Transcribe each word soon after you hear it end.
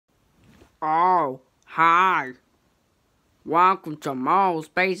Oh, hi. Welcome to Maul's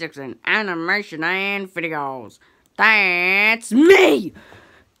Basics in Animation and Videos. That's me!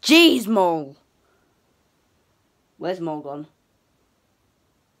 Jeez, Maul. Where's Maul gone?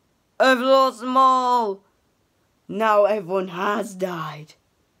 I've lost Maul. Now everyone has died.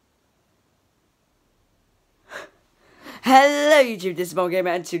 Hello YouTube, this is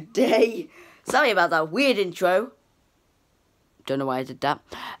MaulGamer, and today, sorry about that weird intro. Don't know why I did that.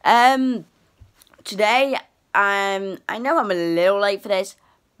 Today, I know I'm a little late for this,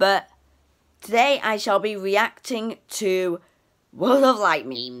 but today I shall be reacting to World of Light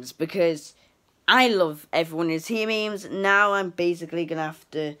memes, because I love Everyone Is Here memes. Now I'm basically gonna have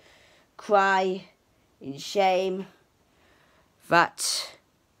to cry in shame that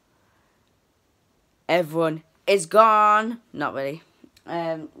everyone is gone. Not really.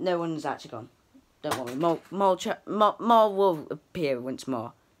 No one's actually gone. Don't worry. Maul will appear once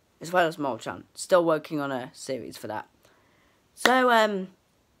more, as well as MaulChan. Still working on a series for that. So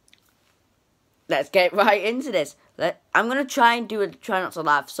let's get right into this. I'm gonna try and do a try not to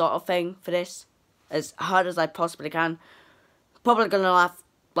laugh sort of thing for this, as hard as I possibly can. Probably gonna laugh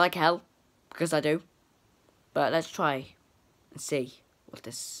like hell, because I do. But let's try and see what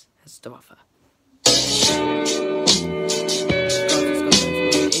this has to offer.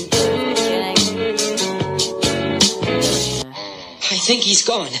 I think he's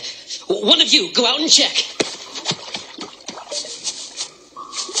gone. One of you, go out and check.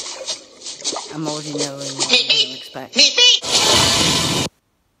 I'm already knowing what I expect.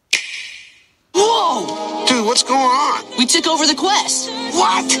 Whoa! Dude, what's going on? We took over the quest.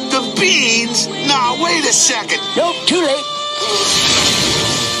 What? The beans? Nah, wait a second. Nope, too late.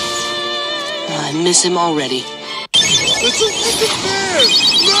 I miss him already. It's a bear!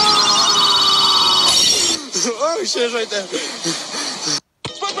 No! Oh, shit, it's right there.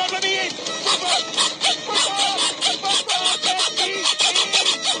 SpongeBob, let me in!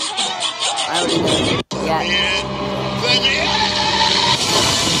 I already know. Yeah. Let me in!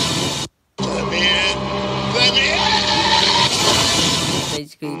 Let me in! Let me in!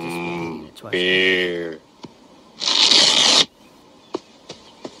 Basically just repeating it twice. Beer.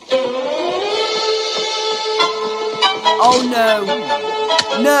 Oh no!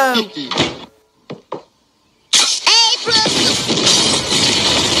 No!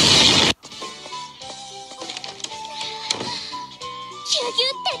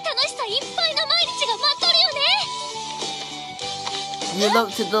 You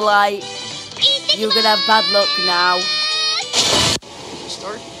look to the light. You're gonna have bad luck now.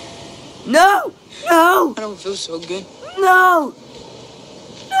 Start? No! No! I don't feel so good. No!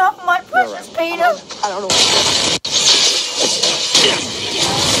 No, my precious Peter! I don't know.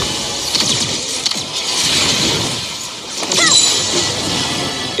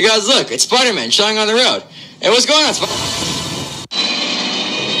 You guys, look, it's Spider-Man showing on the road. Hey, what's going on, I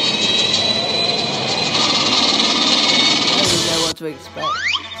don't know what to expect.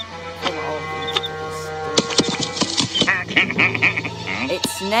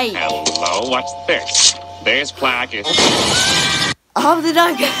 It's Snake. Hello, what's this? This plaque is... How did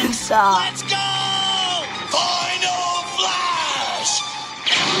I get inside? Let's go! Final Flash!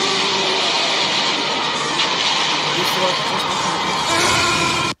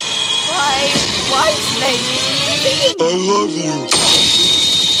 Why Snake? I love you.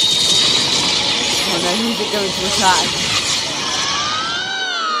 Oh no, who's it going to attack?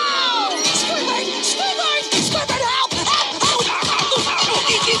 Squidward, help!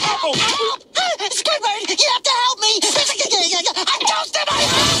 Squidward, you have to help me! I'm toasted!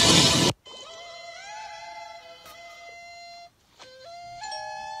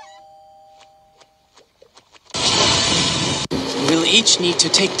 We'll each need to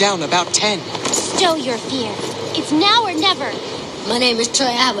take down about 10. Stow your fear. It's now or never. My name is Trey.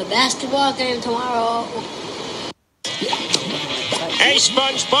 I have a basketball game tomorrow. Hey,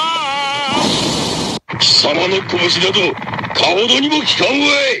 SpongeBob! 貴様の拳などかほどにも効かんわ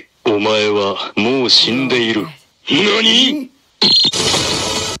い。お前はもう死んでいる。何?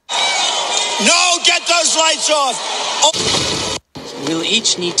 No, get those lights off! We'll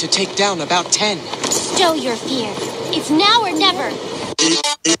each need to take down about 10. Stow your fear. It's now or never.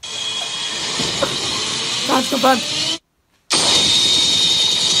 That's the bad.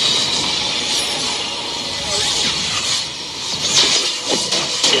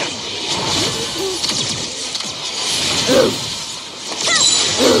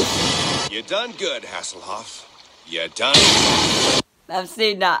 You done good, Hasselhoff. You done. I've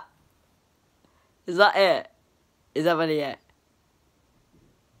seen that. Is that it? Is that really it?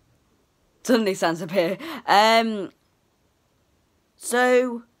 Suddenly sounds appear.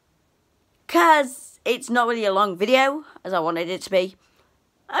 So because it's not really a long video, as I wanted it to be,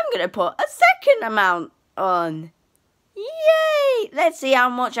 I'm going to put a second amount on. Yay! Let's see how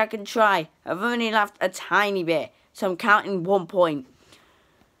much I can try. I've only laughed a tiny bit, so I'm counting 1 point.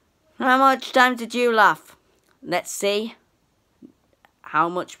 How much time did you laugh? Let's see how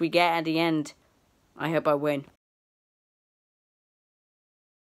much we get at the end. I hope I win.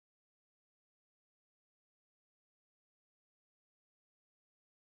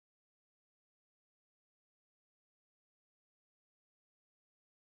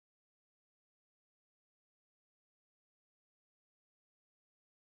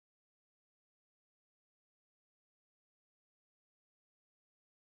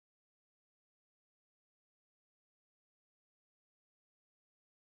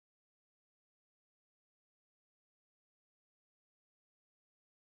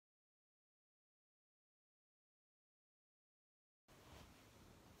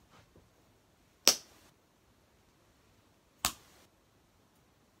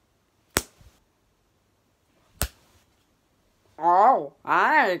 Oh,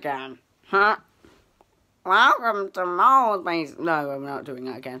 hi again. Huh? Welcome to MaulGamer. No, I'm not doing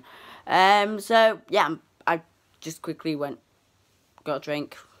that again. So, yeah, I just quickly got a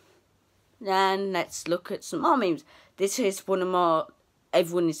drink. Then let's look at some more memes. This is one of more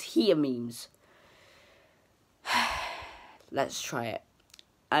everyone is here memes. Let's try it.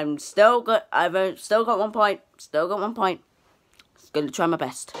 I've still got 1 point. Still got 1 point. Just gonna try my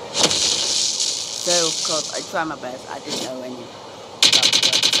best. So, of course, I try my best. I didn't know any about the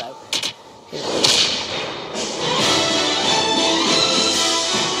word, so here we go.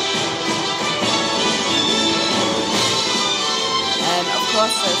 Of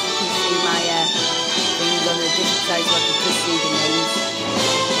course, as you can see, my things on a different side, so I can just see the names.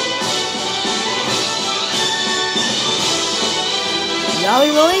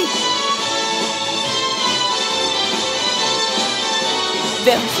 Yowie Willy?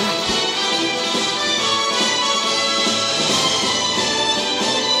 Very sorry.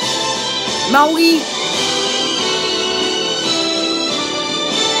 Maui.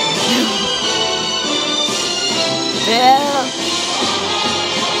 There.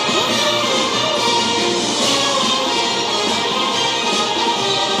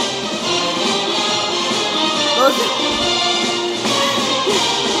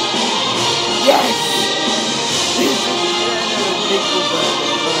 Yes.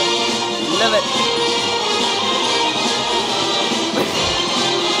 Love it.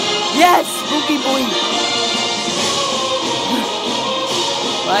 Yes, spooky boy.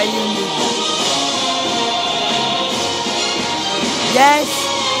 Why you need that? Yes.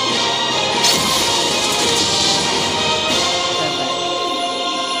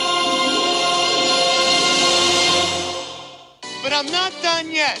 But I'm not done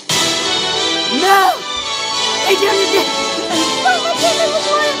yet. No. They did it.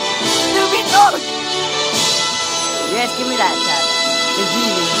 Stupid dog. Yes, give me that tab. The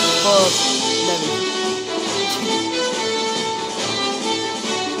genie for Lemon.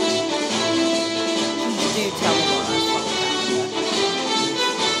 Do tell me what I'm talking about.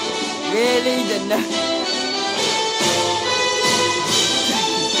 Really? The no.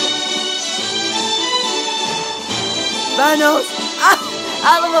 Thanos! I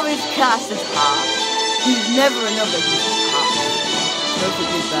love his cast as half. He's never another, he's half.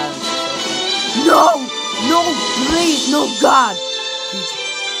 Perfectly balanced. No! No! Please! No, God!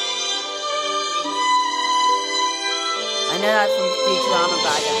 I know that's from Futurama, but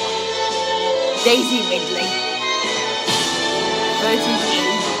I don't know. Daisy Ridley.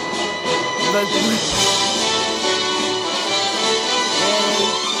 33. Broken.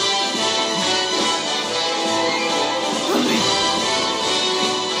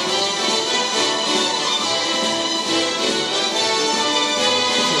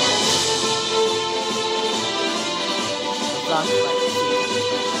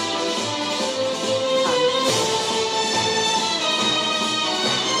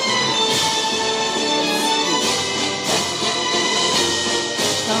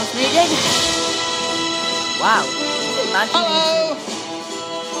 Wow. Imagine. Hello.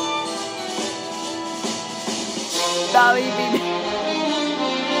 Sorry, baby.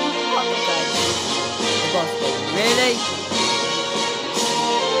 What the guy? The boss baby. Really?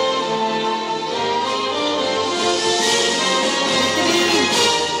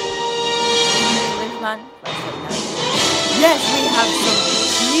 Man. Yes, we have some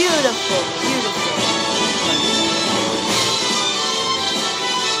beautiful, beautiful.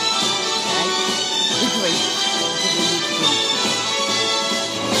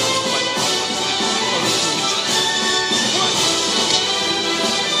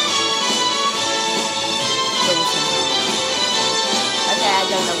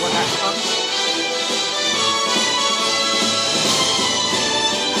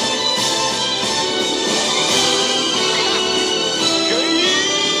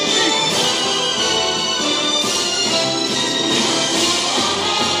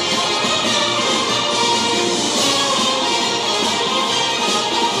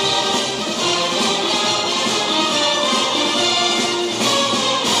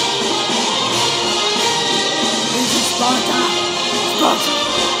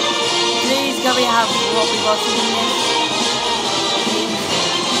 Please, can we have what we watching in this?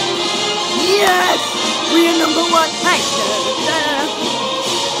 Yes! We are number one! Hey!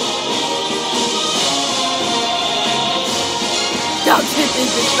 Don't do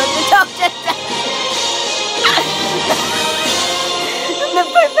this, don't do that! The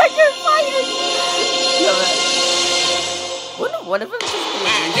perfect fighters! One of them just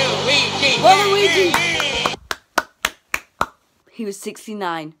Waluigi! He was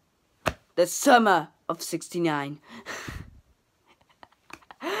 69. The summer of 69.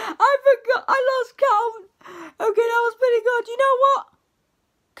 I forgot. I lost count. Okay, that was pretty good. You know what?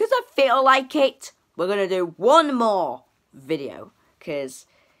 Because I feel like it, we're going to do one more video. Because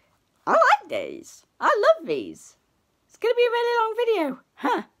I like these. I love these. It's going to be a really long video.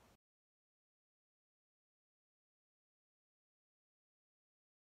 Huh.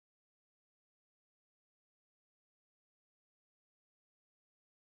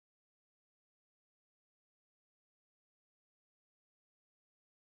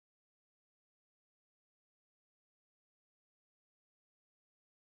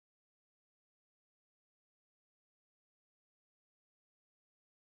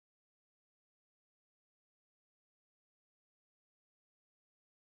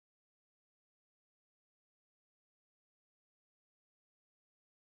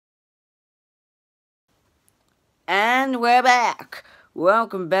 And we're back.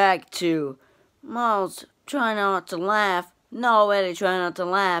 Welcome back to Maul's Try Not to Laugh. No, really try not to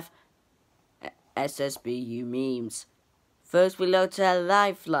laugh. SSBU memes. First we looked at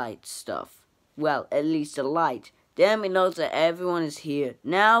lifeline stuff. Well, at least a light. Then we noticed that everyone is here.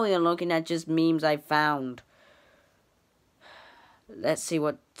 Now we are looking at just memes I found. Let's see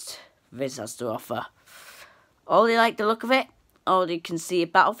what this has to offer. Already like the look of it? Already can see a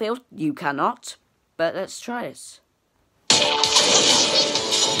battlefield? You cannot. But let's try this.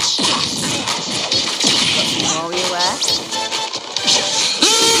 WarioWare.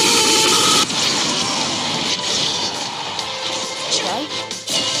 Okay.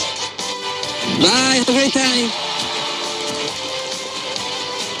 Bye, have a great time.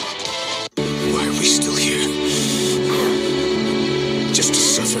 Why are we still here? Just to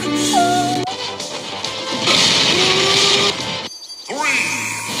suffer? 3,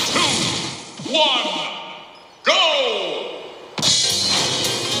 2, 1, go!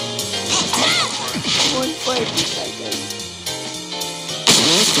 140 seconds.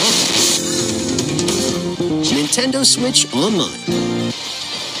 Nintendo Switch Online.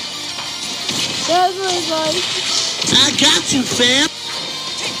 That was like... I got you, fam.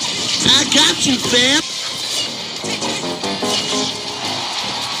 I got you, fam.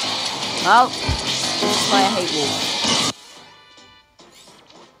 Well, that's why I hate wolves.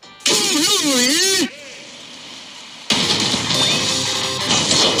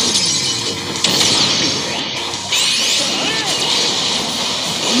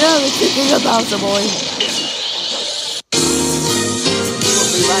 No, it's thinking about the boy. We'll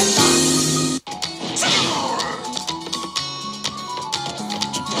be right back.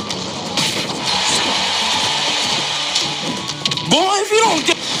 Boy, if you don't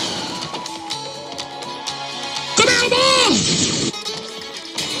get... Come out, boss!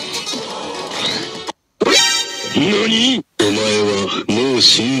 NANI? お前はもう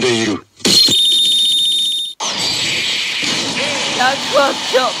死んでいる。 That's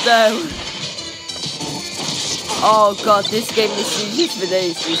fucked up though. Oh god, this game is serious for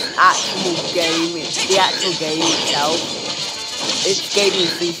this actual game. The actual game itself. It's gave me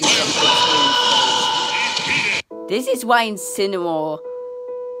sleepy something. This is why Incineroar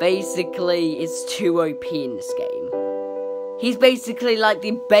basically is too OP in this game. He's basically like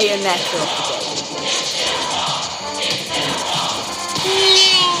the Bayonetta of the game.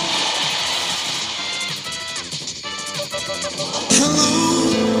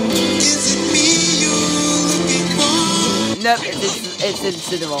 Nope, it's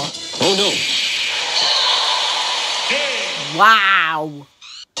Incineroar. Oh no. Wow.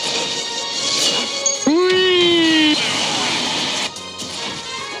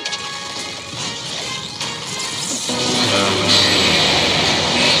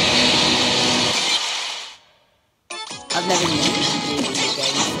 I've never used this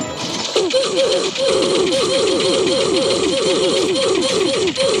game, so...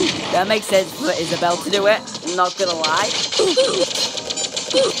 That makes sense for Isabel to do it, I'm not gonna lie.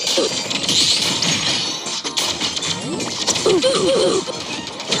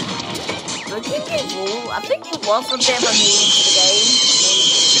 I think it was a bit of a meme to the game.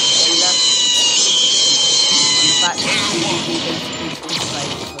 On the fact that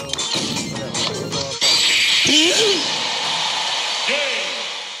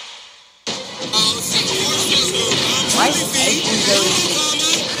why is everything going to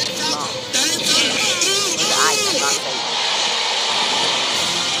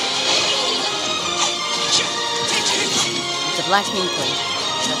it's a black ink queen.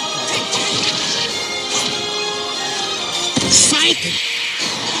 Psych!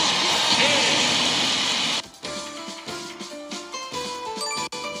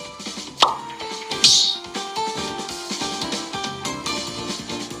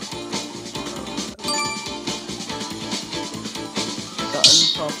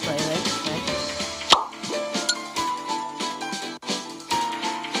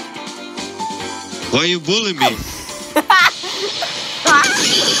 Why you bullying me?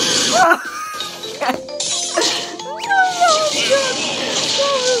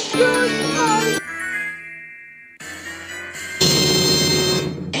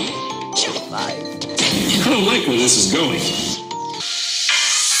 I don't like where this is going.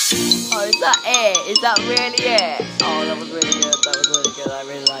 Oh, is that it? Is that really it? Oh, that was really good. That was really good. I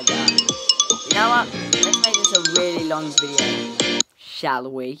really like that. You know what? Let's make this a really long video. Shall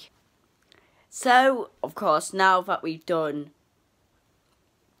we? So, of course, now that we've done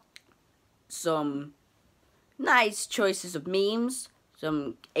some nice choices of memes,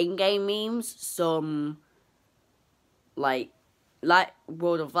 some in-game memes, some like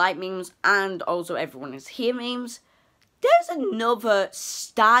World of Light memes, and also Everyone Is Here memes, there's another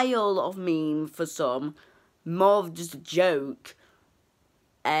style of meme for some, more of just a joke,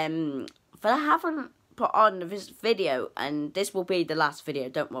 that I haven't put on this video, and this will be the last video,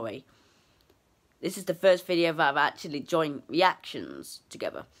 don't worry. This is the first video that I've actually joined reactions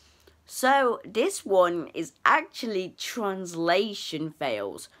together. So, this one is actually translation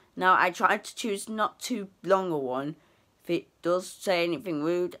fails. Now, I tried to choose not too long a one. If it does say anything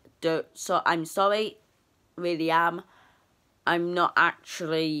rude, so I'm sorry. Really am. I'm not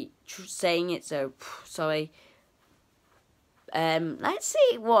actually saying it, so sorry. Let's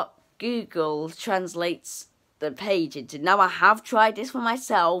see what Google translates the page into. Now, I have tried this for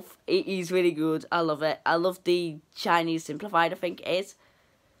myself. It is really good. I love it. I love the Chinese simplified, I think it is.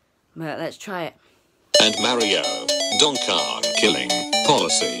 But let's try it. And Mario, Donkan, Killing,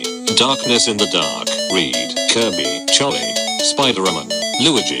 Policy, Darkness in the Dark, Reed, Kirby, Charlie, Spider-Man,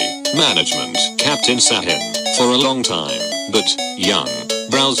 Luigi, Management, Captain Sahin, for a long time, but, young,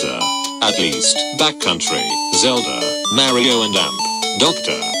 Browser, at least, Backcountry, Zelda, Mario and Amp,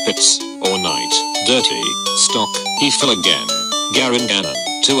 Dr. Bits, or Night, Dirty, Stock, Eiffel again, Garen Gannon,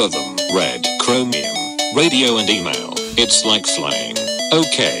 two of them, Red, Chromium, Radio and Email, it's like flying,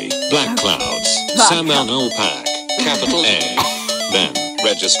 okay, Black Clouds, Samuel Pack, Capital A, then,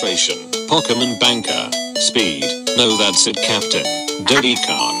 Registration, Pokemon Banker, Speed, no that's it Captain, Dodie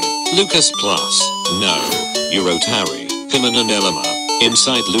Khan, Lucas Plus, no, Eurotari, Piman and Elema,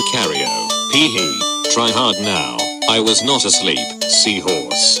 Inside Lucario, Pee-hee, Try Hard Now, I Was Not Asleep,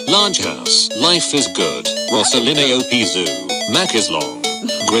 Seahorse, Large House, Life is Good, Rossalineo Pizu, Mac is Long,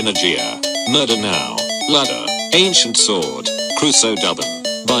 Grenadier, Murder Now, Ladder, Ancient Sword, Crusoe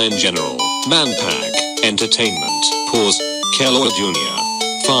Dubban, By in General, Manpack, Entertainment, Pause, Kellor Jr.,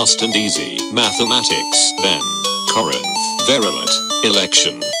 Fast and Easy, Mathematics, Ben, Corinth, Virulent,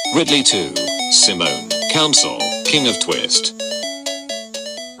 Election, Ridley 2, Simone, Council, King of Twist.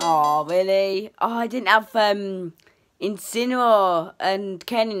 Oh, really? Oh, I didn't have, Incineroar and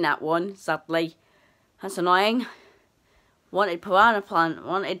Ken in that one, sadly. That's annoying. Wanted Piranha Plant,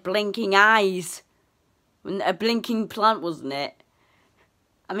 wanted Blinking Eyes. A blinking plant, wasn't it?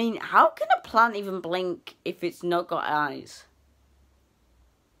 I mean, how can a plant even blink if it's not got eyes?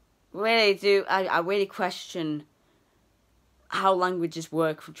 Really do, I really question how languages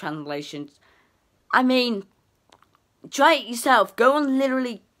work for translations. I mean, try it yourself. Go on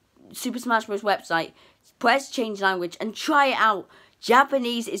literally Super Smash Bros. Website, press change language and try it out.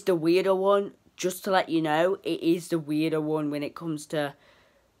 Japanese is the weirder one, just to let you know. It is the weirder one when it comes to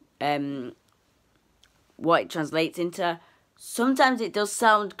what it translates into. Sometimes it does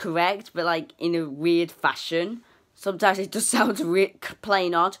sound correct, but like in a weird fashion. Sometimes it does sound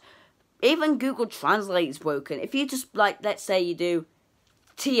plain odd. Even Google Translate is broken. If you just, like, let's say you do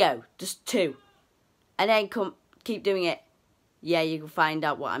T-O, just 2, and then keep doing it, yeah, you can find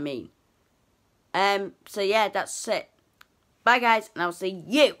out what I mean. So yeah, that's it. Bye guys, and I'll see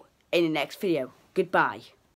you in the next video. Goodbye.